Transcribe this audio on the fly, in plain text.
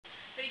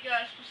Hey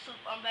guys, what's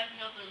up? I'm back with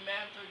another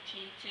Madden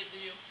 13 tip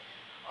video.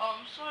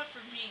 Sorry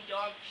for being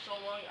gone for so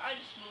long. I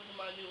just moved to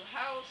my new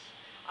house.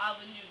 I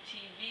have a new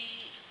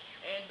TV,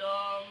 and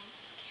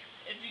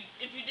if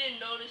you didn't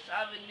notice,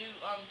 I have a new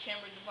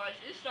camera device.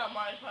 It's not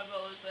mine, it's my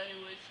brother's, but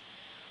anyways,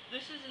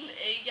 this is an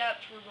A-gap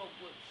turbo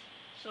blitz.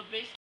 So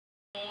basically,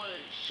 I'm going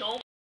to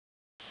show,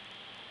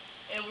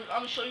 and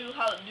I'm gonna show you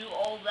how to do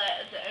all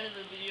that at the end of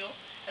the video,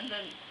 and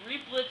then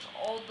re-blitz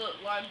all the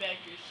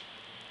linebackers.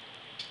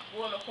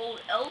 We're going to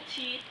hold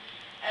LT,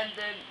 and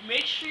then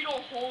make sure you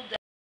don't hold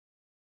that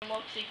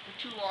lock stick for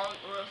too long,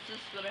 or else this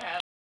is going to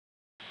happen.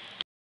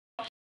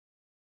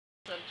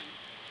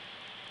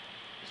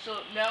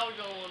 So now we're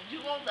going to do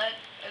all that,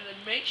 and then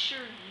make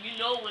sure you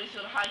know when he's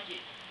going to hike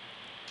it.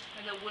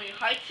 And then when he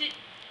hikes it,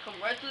 come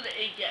right through the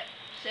A-gap.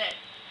 Set.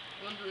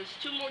 We're going to do this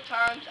 2 more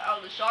times out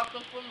of the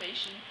shotgun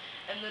formation,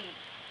 and then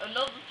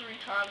another 3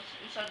 times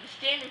inside the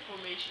standard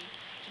formation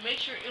to make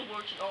sure it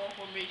works in all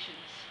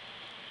formations.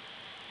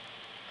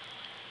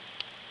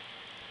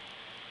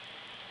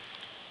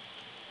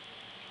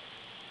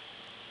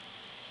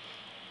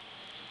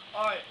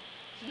 Alright,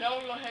 so now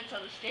we're going to head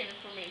to the standard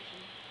formation.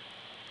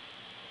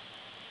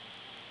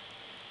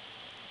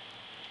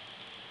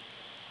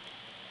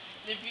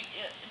 If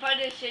I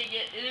didn't say it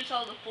yet, it is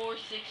how the 4-6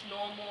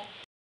 normal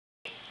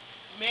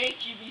man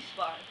QB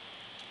spy.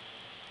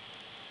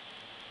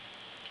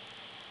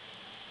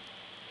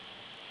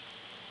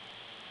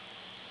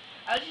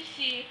 As you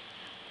see,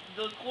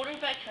 the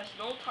quarterback has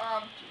no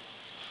time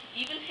to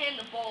even hand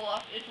the ball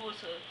off if it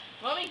was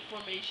a running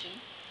formation,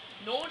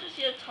 nor does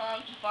he have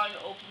time to find an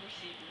open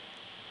receiver.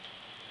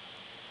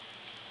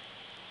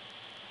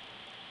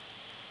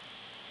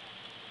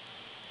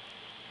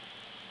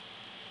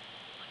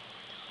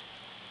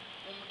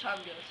 One more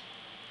time, guys.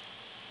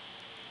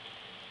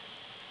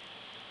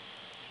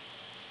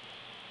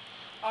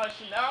 Alright,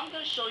 so now I'm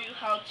going to show you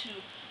how to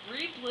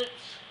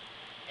re-blitz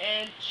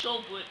and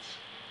show blitz.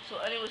 So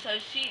anyways, I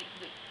see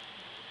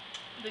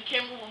the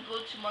camera will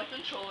go to my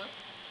controller.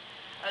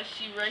 I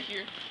see right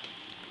here,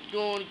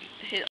 going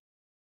to hit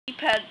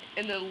D-pad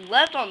and then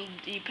left on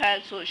the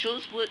D-pad so it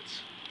shows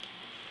blitz.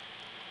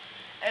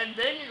 And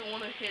then you're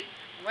going to hit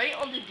right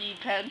on the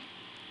D-pad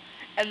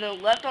and then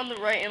left on the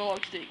right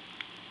analog stick.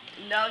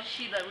 Now you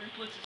see that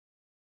re-blitzes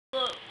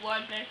the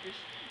linebackers.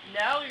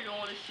 Now you're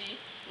going to see,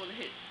 you're going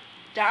to hit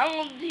down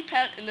on the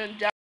D-pad and then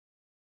down.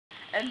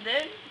 And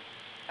then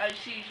I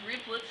see these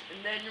re-blitz,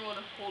 and then you're going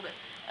to hold it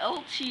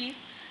LT,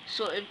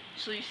 so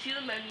you see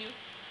the menu,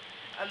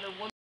 and then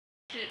once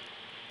it's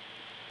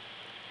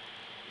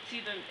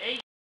either an A,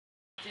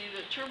 it's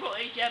either turbo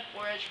A-gap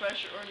or edge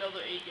pressure or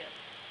another A-gap.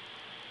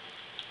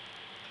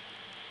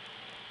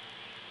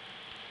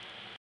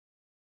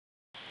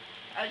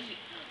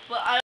 But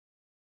I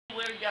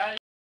wear guys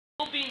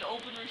will be an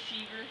open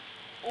receiver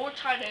or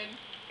tight end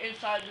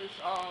inside this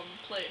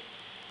play,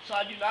 so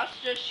I do not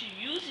suggest you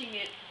using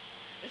it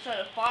inside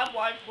a 5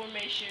 wide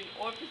formation,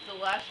 or if it's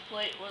the last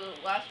play or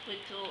the last play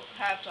till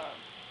halftime.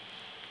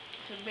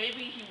 Because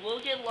maybe he will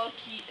get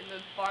lucky and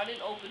then find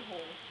an open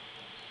hole.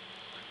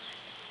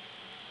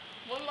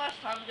 One last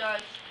time,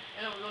 guys,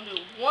 and then we're going to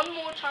do one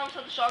more time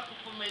inside the shotgun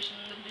formation,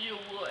 and the video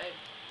will end.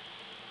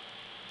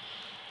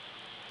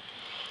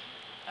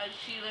 As you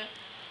see there,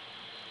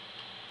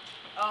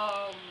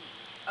 I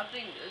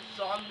think it's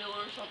Zon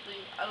Miller or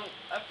something. I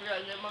forgot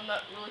his name. I'm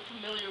not really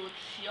familiar with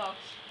the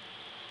Seahawks.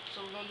 So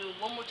we're going to do it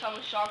one more time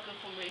with shotgun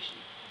formation.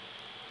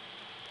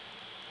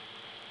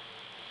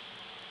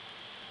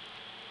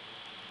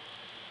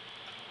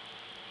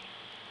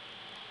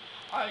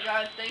 Alright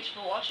guys, thanks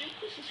for watching.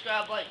 Please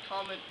subscribe, like,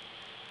 comment.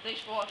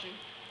 Thanks for watching.